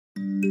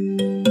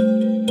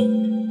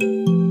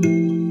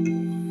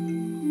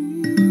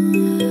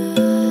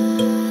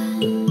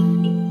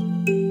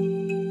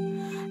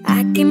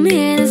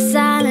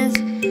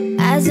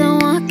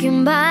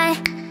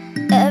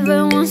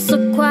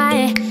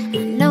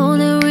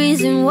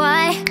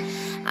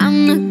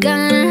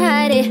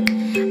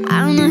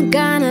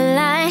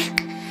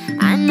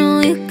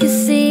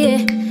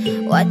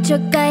you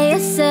got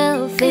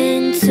yourself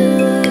into?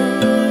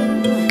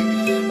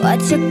 What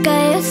you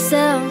got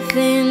yourself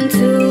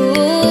into?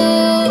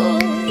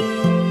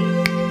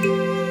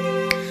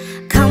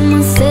 Come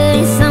on,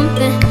 say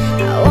something,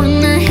 I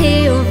wanna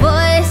hear your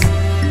voice.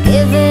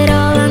 Give it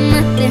all or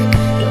nothing,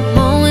 the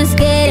moment's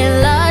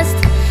getting lost.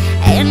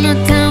 Ain't no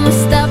time for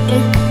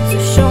stopping, so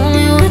show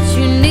me what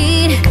you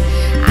need.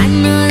 I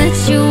know that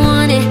you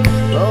want it,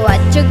 but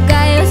what you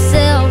got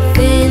yourself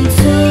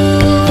into?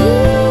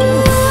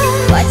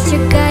 What you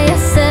got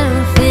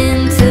yourself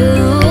into?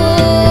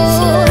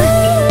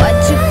 What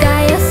you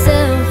got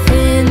yourself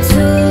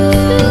into?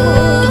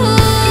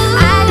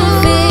 I can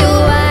feel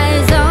your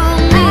eyes on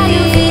me.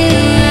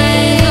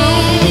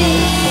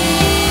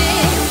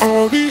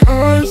 All the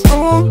eyes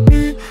on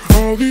me,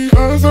 all the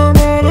eyes are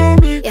not on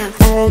me.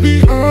 All the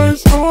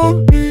eyes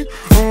on me,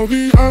 all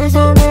the eyes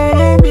are not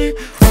on me.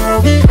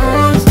 All the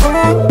eyes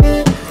on me,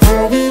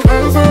 all the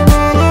eyes are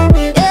not on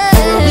me.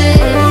 All the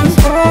eyes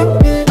on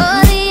me,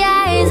 All the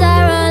eyes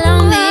are all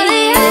on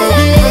me. all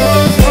the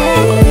eyes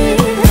on me,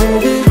 all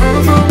the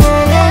eyes are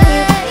not on me.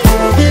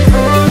 All the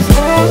eyes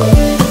on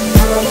me,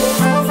 all the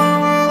eyes are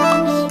not on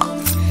me.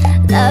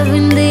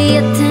 Loving the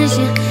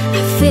attention,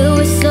 I feel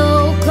we're so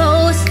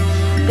close.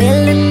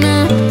 Building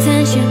up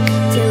tension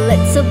till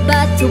it's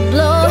about to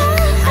blow.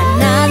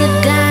 Another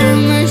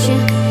dimension,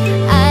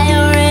 I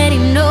already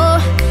know.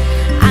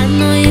 I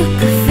know you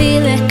can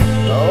feel it,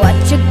 but what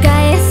you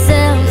got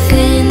yourself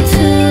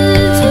into?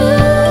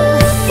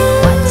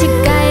 What you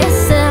got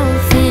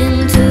yourself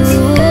into?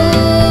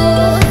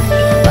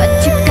 What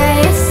you got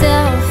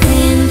yourself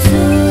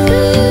into?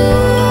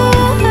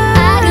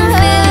 I can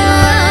feel your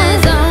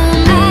eyes on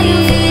me.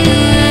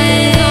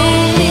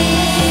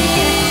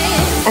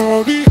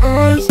 All the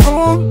eyes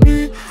on me,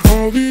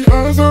 all the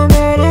eyes are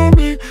not on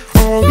me.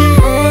 All the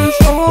eyes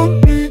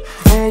on me,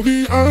 all the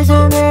eyes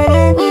are not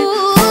on me.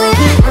 All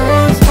the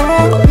eyes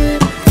on me,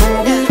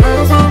 all the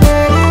eyes are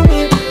not on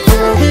me.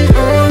 All the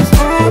eyes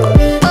on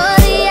me, All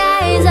the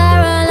eyes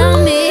are all on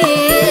me.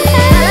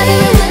 I love every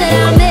move that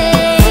I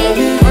make.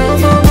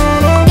 eyes are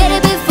not on me. Get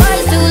it before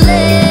it's too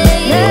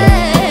late.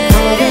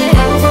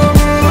 Eyes are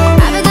not on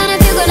me. I've been gonna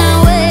feel good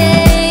away.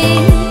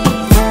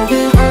 All the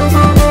eyes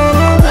are not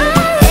on me.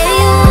 If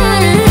you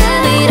wanna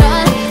have it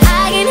all,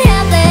 I can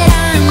help that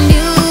I'm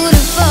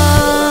beautiful.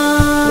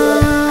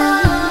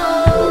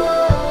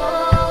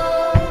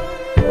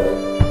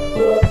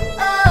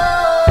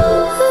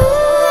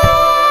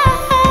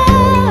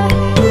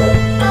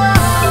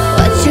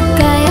 What you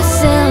got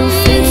yourself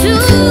into?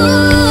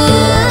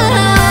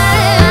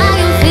 I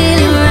can feel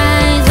your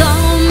eyes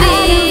on me.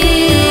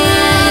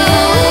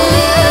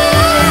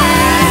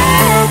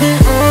 All the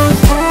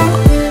eyes on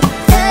me,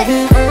 all the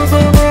eyes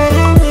are not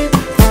on me.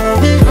 All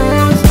the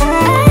eyes on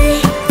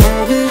me,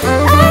 all the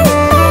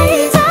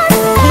eyes are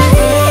not on me.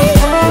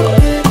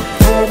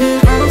 All the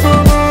eyes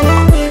are not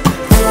on me.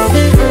 All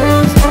the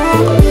eyes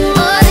on me,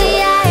 All the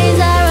eyes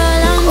are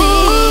all on me.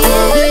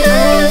 all the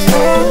eyes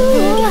on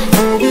me.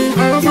 All the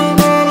eyes are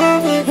not on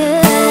me.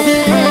 All the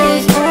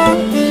eyes on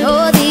me.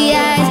 All the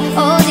eyes,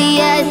 all the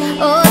eyes,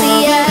 all the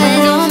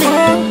eyes on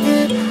me.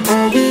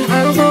 All the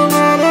eyes are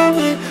not on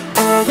me.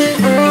 All the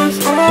eyes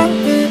on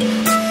me.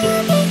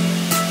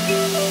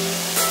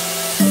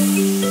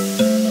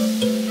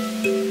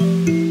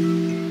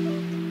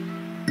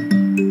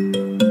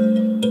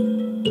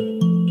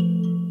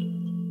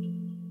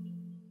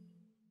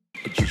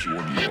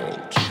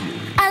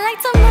 I like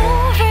to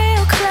move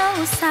real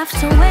close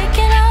after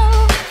waking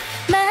up,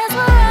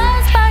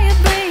 mesmerized by your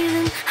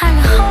breathing, how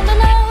you're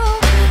holding on.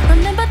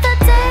 Remember the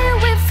day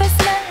we first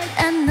met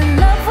and the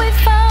love we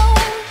found.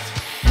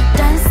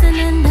 Dancing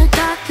in the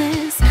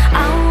darkness,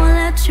 I won't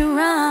let you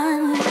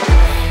run.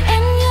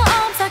 In your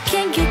arms, I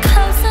can't get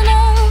close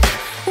enough.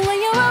 When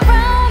you're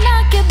around, I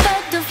get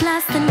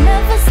butterflies that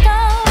never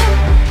stop.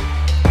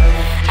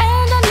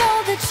 And I know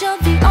that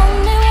you're the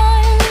only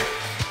one.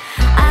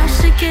 I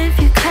should give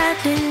you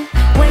credit,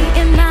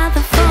 waiting by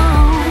the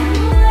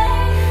phone.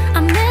 I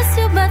miss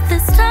you, but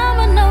this time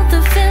I know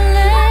the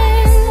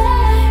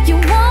feeling. You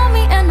want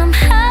me and I'm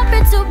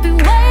happy to be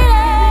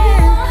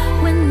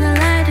waiting. When the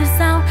light is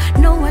out,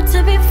 nowhere to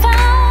be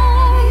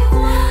found.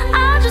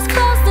 I'll just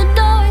close the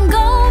door and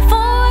go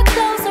for a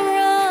closer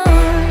run.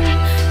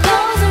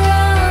 Close a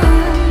run,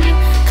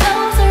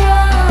 close a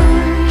run,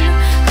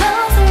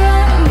 close a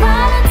run.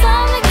 By the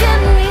time to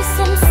give me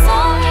some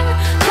sun.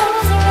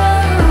 Close a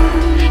run,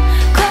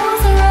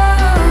 close a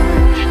run.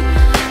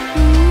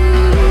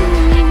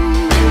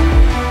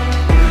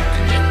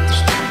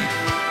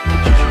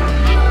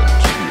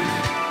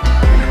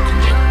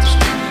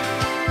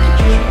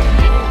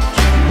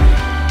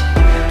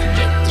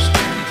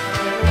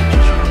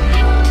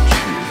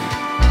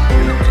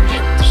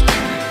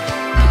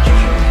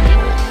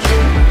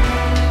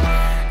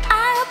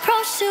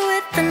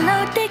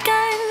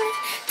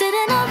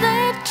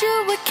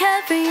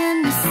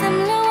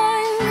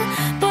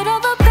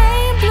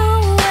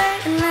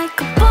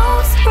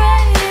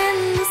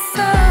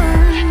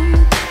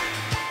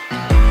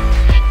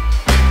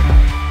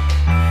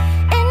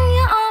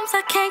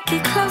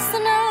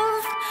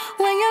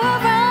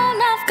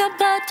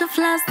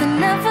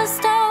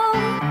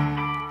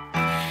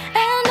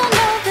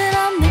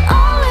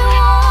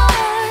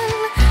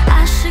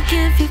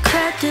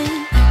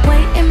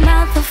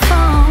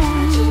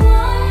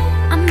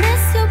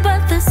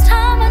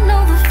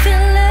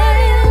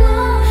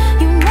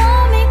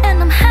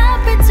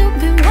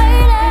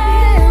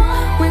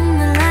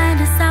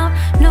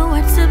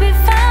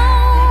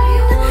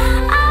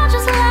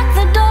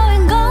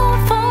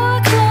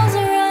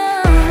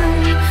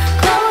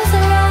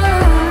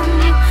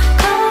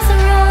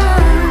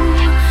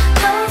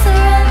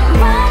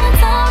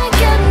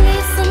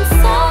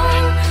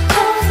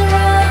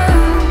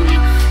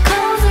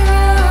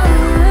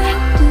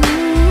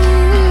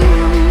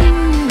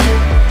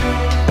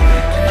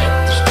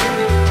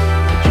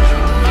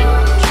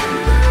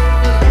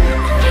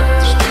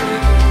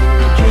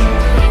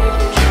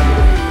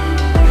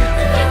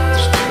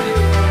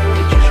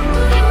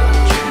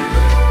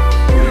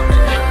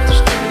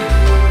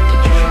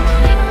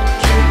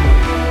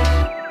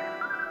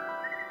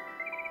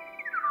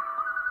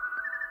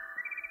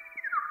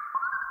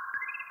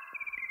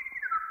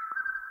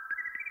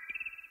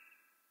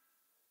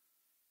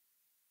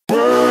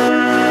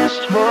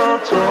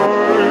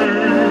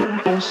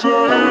 time. Don't say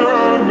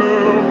I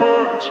never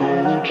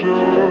told you.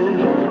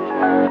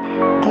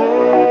 Go,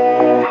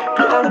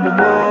 get out of my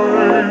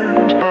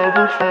mind.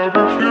 I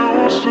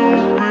refuse to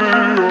be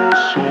your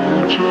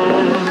soldier.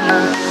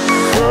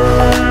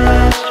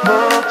 Waste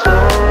my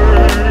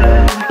time.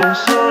 Don't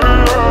say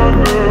I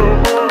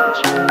never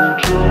told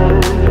you.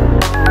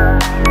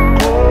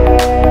 Go,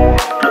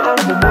 get out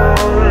of my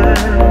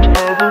mind.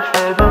 I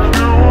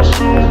refuse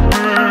to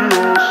be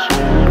your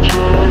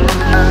soldier.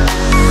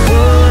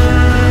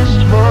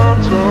 Waste my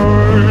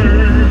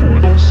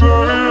time. Don't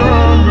say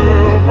I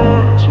never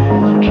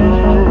told you.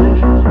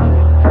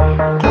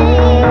 Go,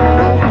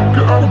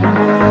 get out of my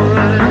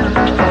mind.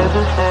 I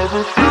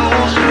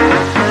refuse to be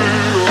your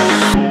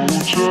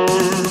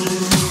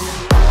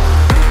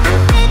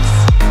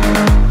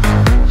soldier.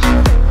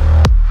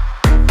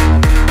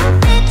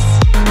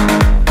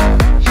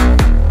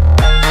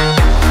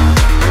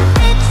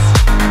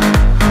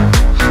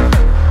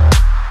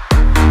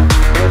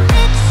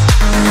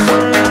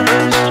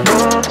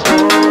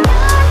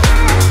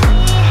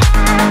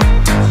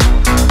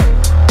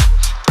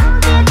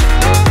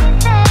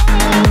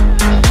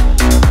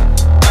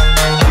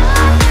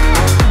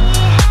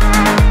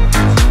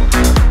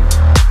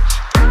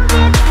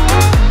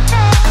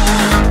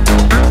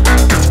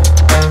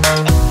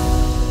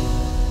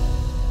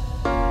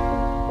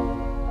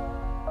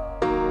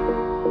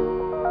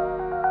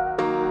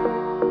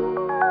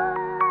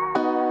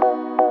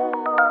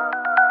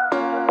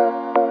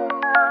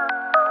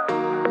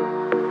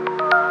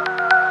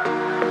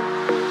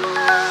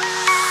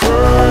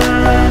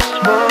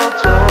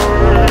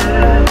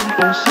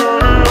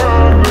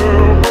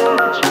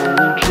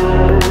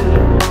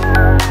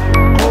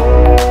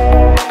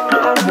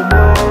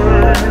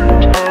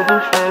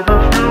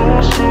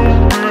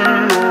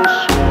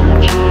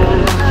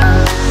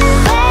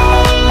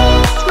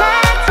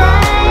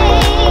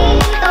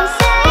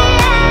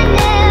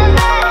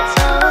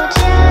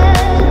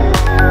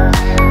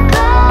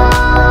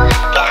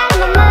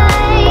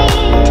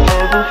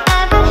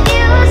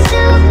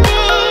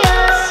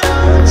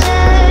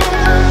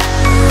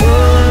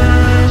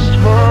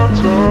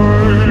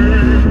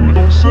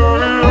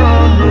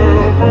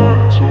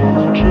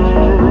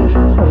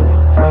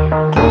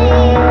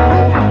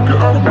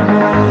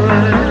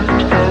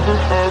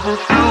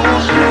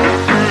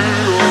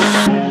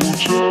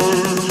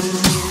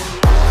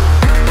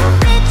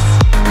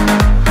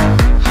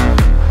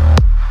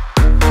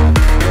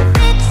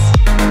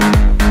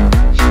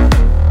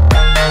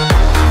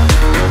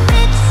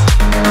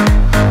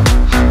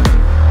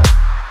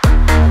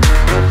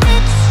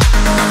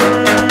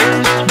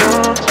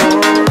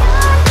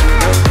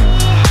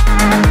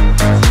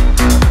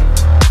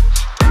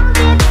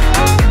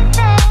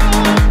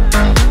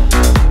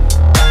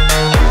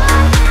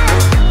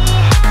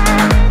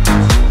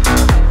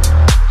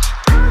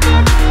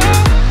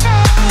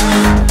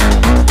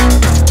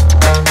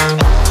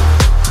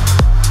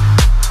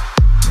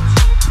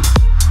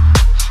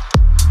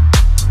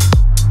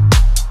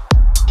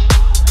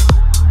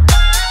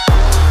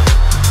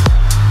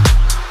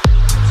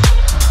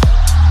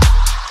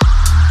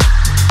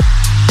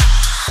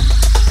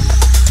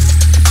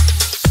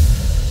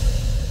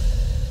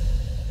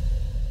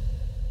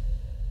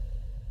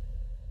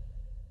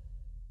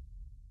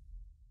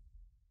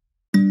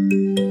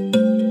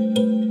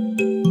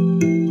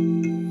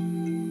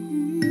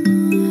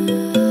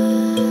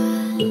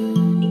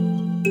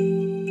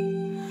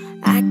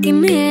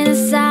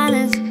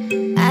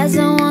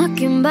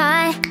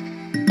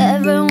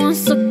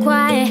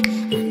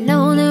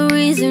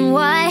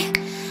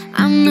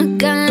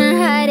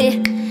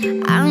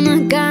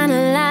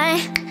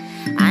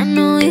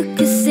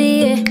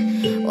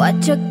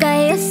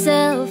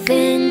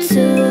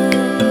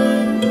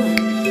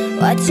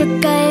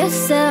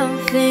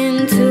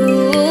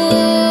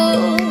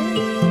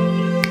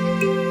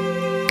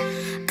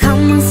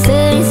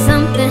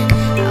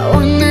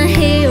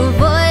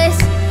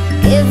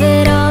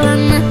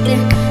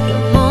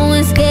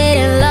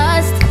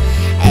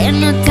 Ain't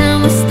no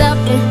time for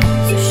stopping,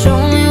 so show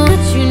me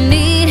what you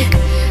need.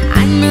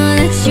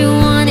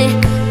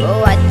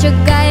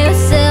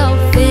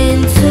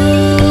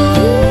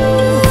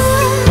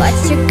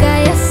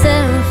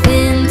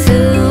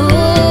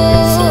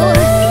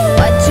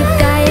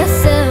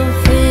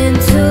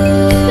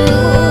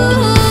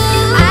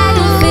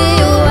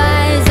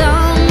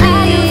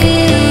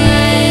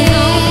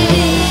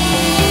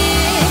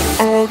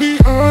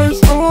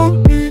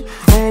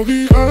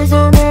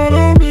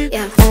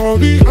 All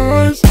the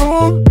eyes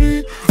on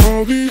me,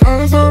 all the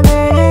eyes are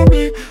all on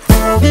me.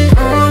 All the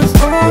eyes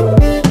on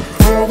me,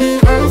 all the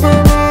eyes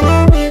are all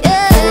on me.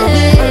 All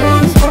the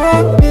eyes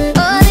on me,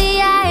 All the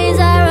eyes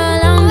are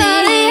all on me.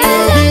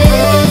 all the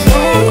eyes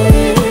on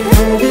me,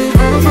 all the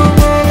eyes are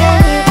all on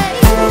me.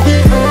 All the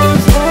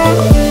eyes on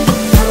me,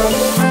 all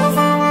the eyes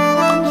are all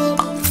on me.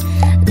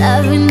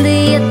 Loving the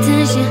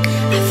attention,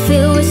 I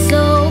feel we're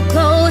so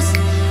close.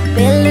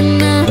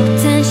 Building up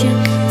tension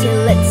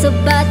till it's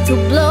about to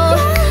blow.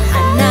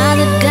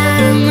 Another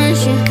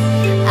dimension,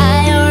 I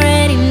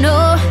already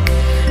know.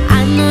 I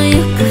know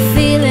you can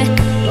feel it,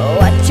 but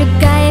what you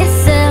got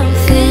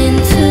yourself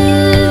into?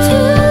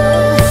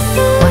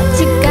 What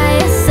you got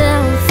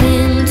yourself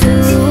into?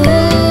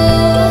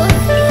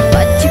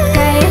 What you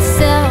got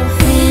yourself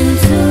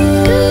into?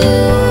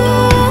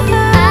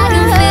 I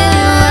can feel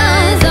your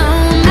eyes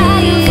on me.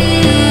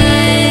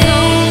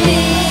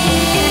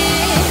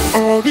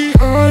 All the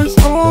eyes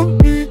on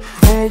me,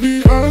 all the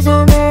eyes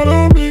are all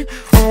on me.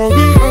 All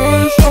the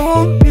eyes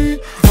on me,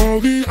 all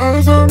the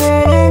eyes are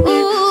all on me.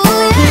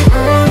 All the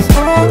eyes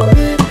on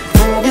me,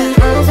 all the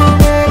eyes are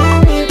all on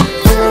me.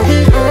 All the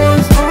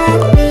eyes on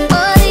me,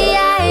 All the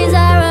eyes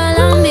are all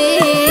on me.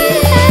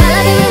 I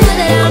love the moves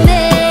that I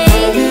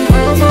make.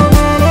 eyes are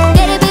all on me.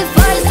 Get it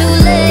before it's too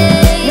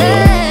late.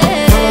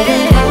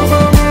 Eyes are all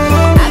on me.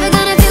 I've been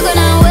gonna feel good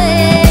now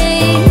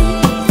wait.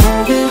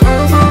 All the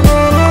eyes are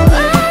all on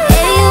me.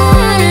 If you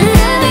wanna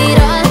have it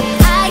all,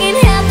 I can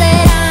help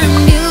that I'm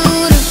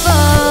beautiful.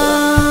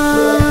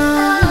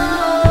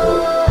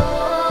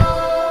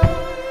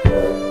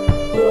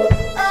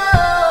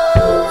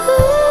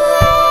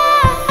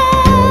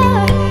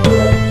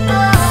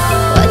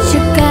 What you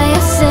got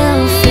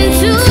yourself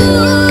into?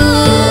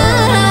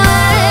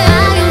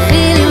 I can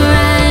feel your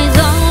eyes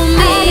on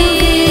me.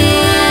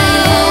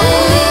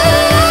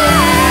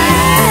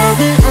 All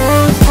the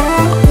eyes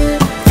on me,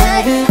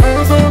 all the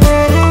eyes are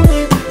all on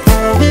me.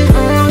 All the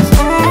eyes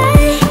on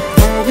me,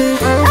 all the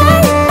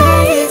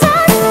eyes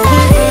are all on me.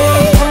 All the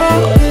eyes on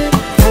me,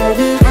 all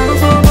the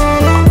eyes are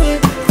all on me.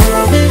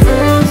 All the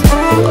eyes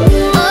on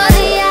me, All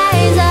the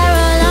eyes are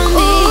all on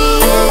me.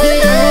 all the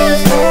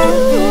eyes on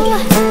me,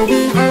 all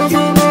the eyes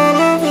are all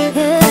on me.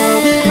 All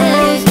the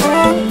eyes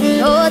on me,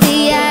 All the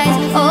eyes,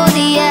 all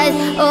the eyes,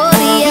 all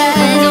the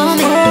eyes on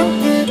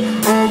me.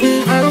 all the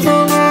eyes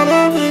are all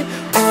on me.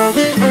 All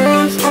the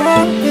eyes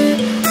on me.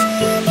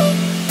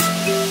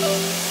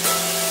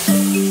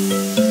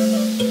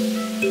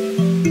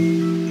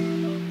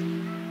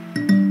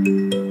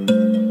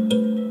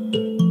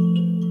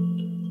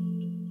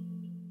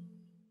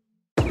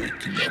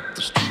 Waking up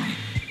the street,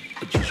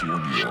 I just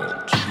want you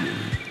all to hear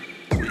it.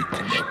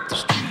 Waking up the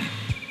street,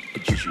 I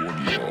just want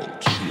you all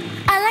to hear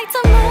it. I like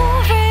to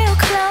move real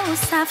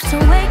close after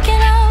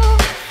waking up.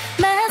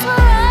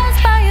 Mesmerized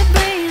by your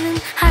breathing,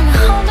 how you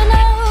holding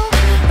on.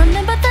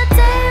 Remember the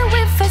day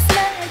we first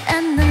met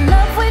and the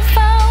love we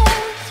found.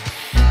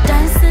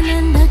 Dancing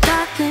in the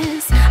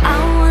darkness, I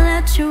won't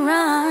let you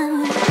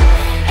run.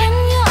 In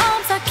your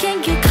arms, I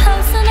can't get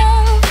close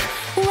enough.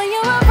 When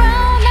you're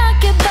around, I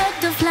get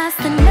butterflies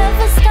that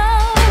never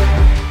stop.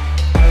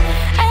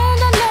 And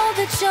I know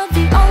that you're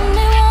the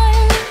only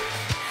one.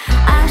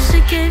 I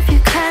should give you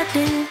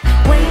credit,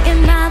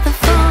 waiting by the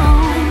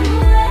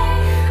phone.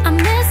 I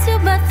miss you,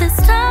 but this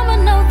time I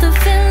know the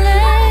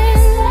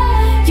feeling.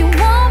 You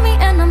want me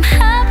and I'm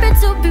happy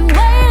to be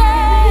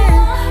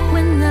waiting.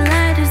 When the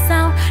light is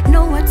out,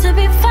 nowhere to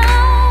be found.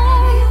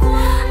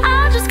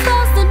 I'll just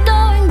close the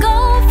door and go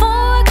for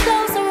a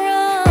closer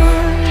run.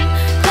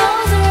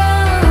 Closer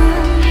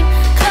run,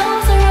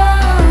 closer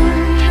run,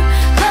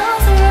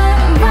 closer run.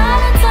 By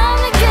the time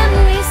to give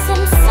me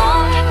some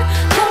sun.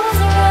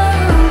 Closer run,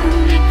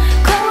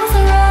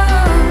 closer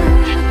run.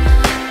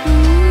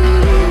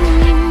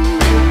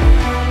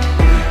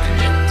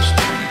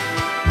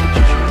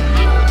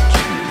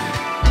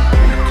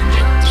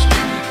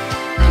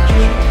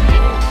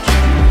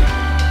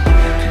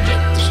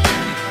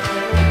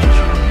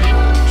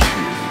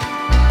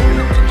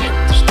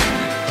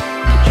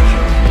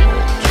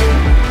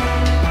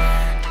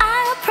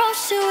 I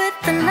approached you with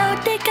the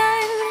loaded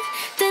gun.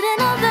 Didn't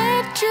know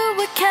that you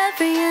were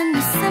carrying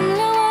a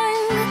similar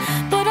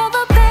one. But all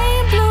the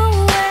pain blew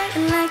away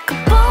like a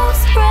bolt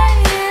spray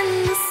in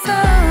the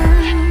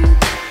sun.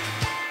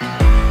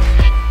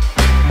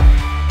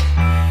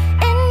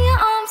 In your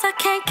arms, I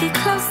can't get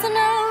close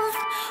enough.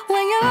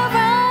 When you're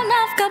around,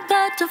 I've got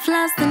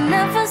butterflies that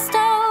never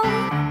stop.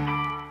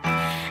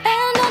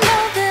 And I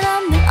know that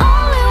I'm the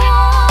only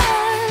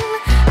one.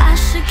 I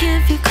should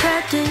give you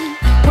credit,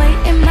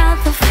 waiting by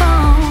the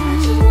phone.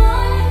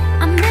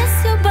 I miss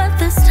you, but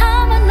this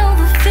time I know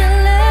the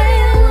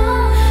feeling.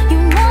 You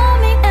want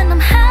me and I'm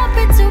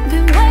happy to be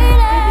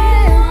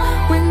waiting.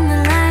 When the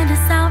light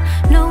is out,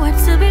 nowhere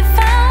to be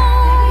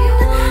found.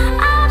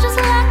 I'll just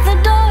lock the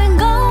door and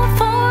go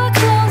for a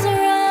closer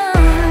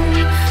run.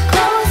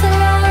 Closer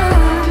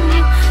run,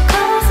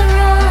 closer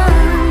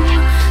run,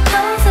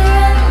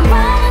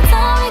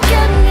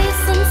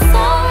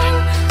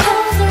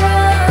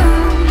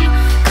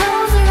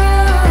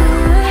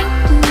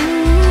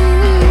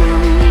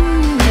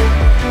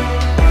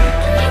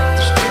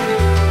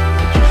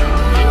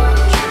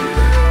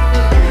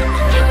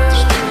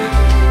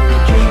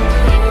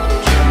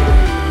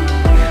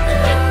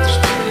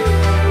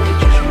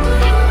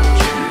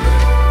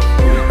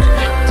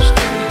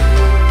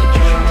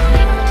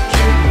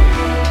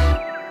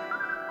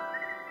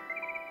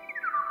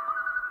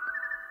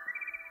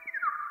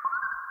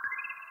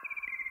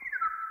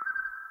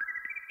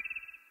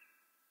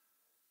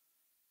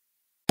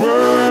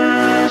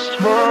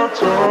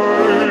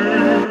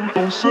 time.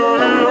 Don't say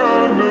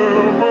I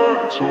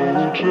never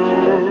told you.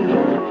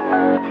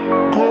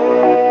 Go,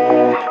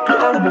 get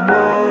out of my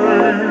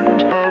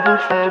mind. I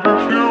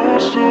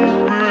refuse to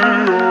be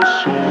a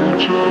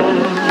soldier.